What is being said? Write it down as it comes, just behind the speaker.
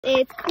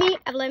It's me,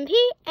 Evelyn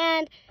P,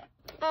 and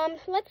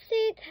let's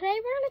see, today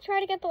we're gonna try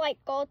to get the like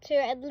goal to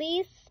at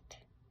least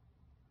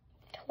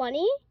 20.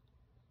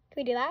 Can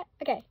we do that?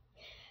 Okay.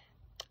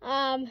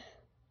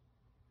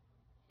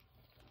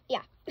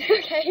 Yeah.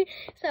 Okay,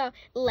 so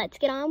let's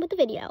get on with the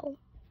video.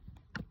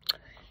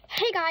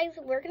 Hey guys,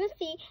 we're gonna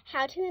see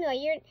how to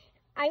annoy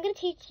I'm gonna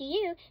teach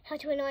you how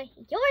to annoy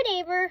your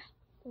neighbor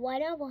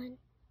 101.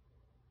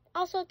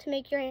 Also to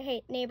make your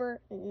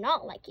neighbor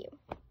not like you.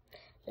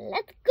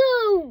 Let's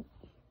go!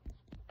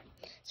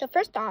 So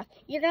first off,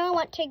 you're gonna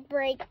want to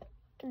break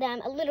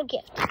them a little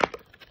gift.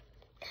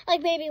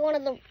 Like maybe one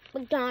of the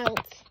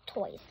McDonald's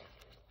toys.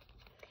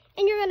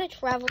 And you're gonna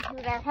travel to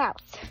their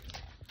house,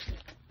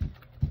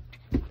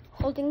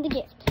 holding the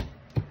gift.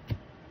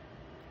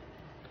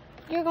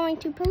 You're going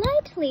to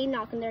politely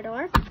knock on their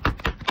door.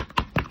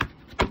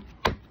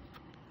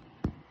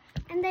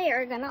 And they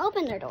are gonna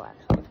open their door.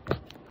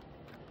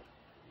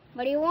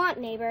 What do you want,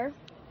 neighbor?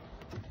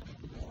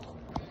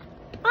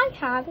 I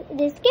have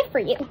this gift for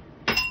you.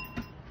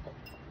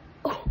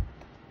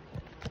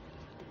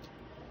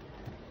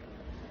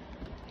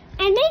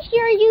 And make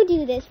sure you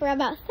do this for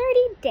about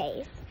 30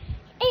 days.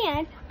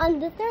 And on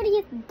the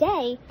 30th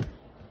day,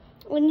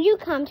 when you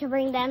come to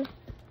bring them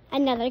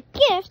another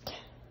gift,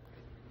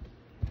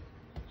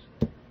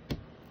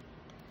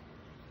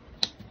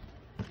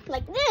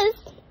 like this,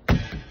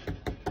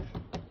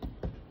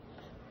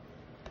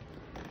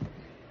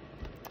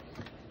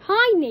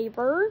 hi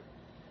neighbor,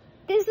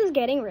 this is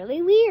getting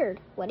really weird.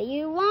 What do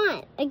you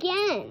want?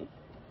 Again.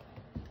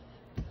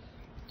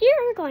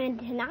 You're going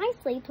to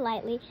nicely,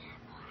 politely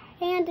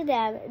hand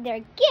them their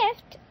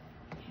gift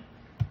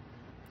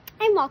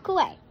and walk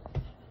away.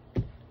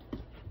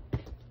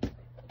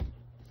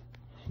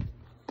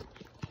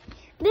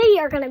 They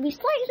are going to be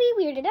slightly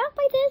weirded out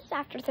by this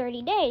after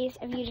 30 days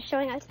of you just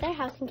showing up to their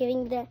house and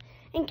giving them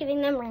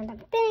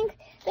random things.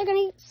 They're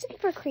going to be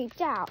super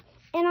creeped out.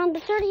 And on the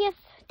 30th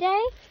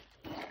day,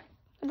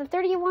 the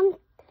 31st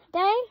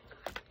day,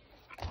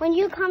 when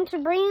you come to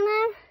bring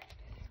them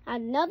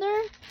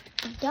another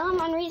dumb,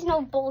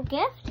 unreasonable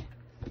gift,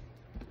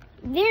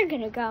 they're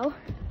gonna go,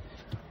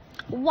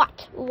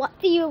 what? What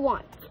do you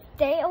want?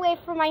 Stay away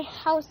from my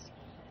house.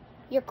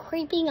 You're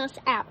creeping us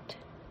out.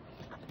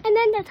 And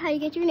then that's how you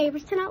get your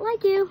neighbors to not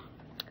like you.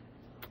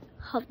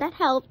 Hope that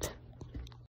helped.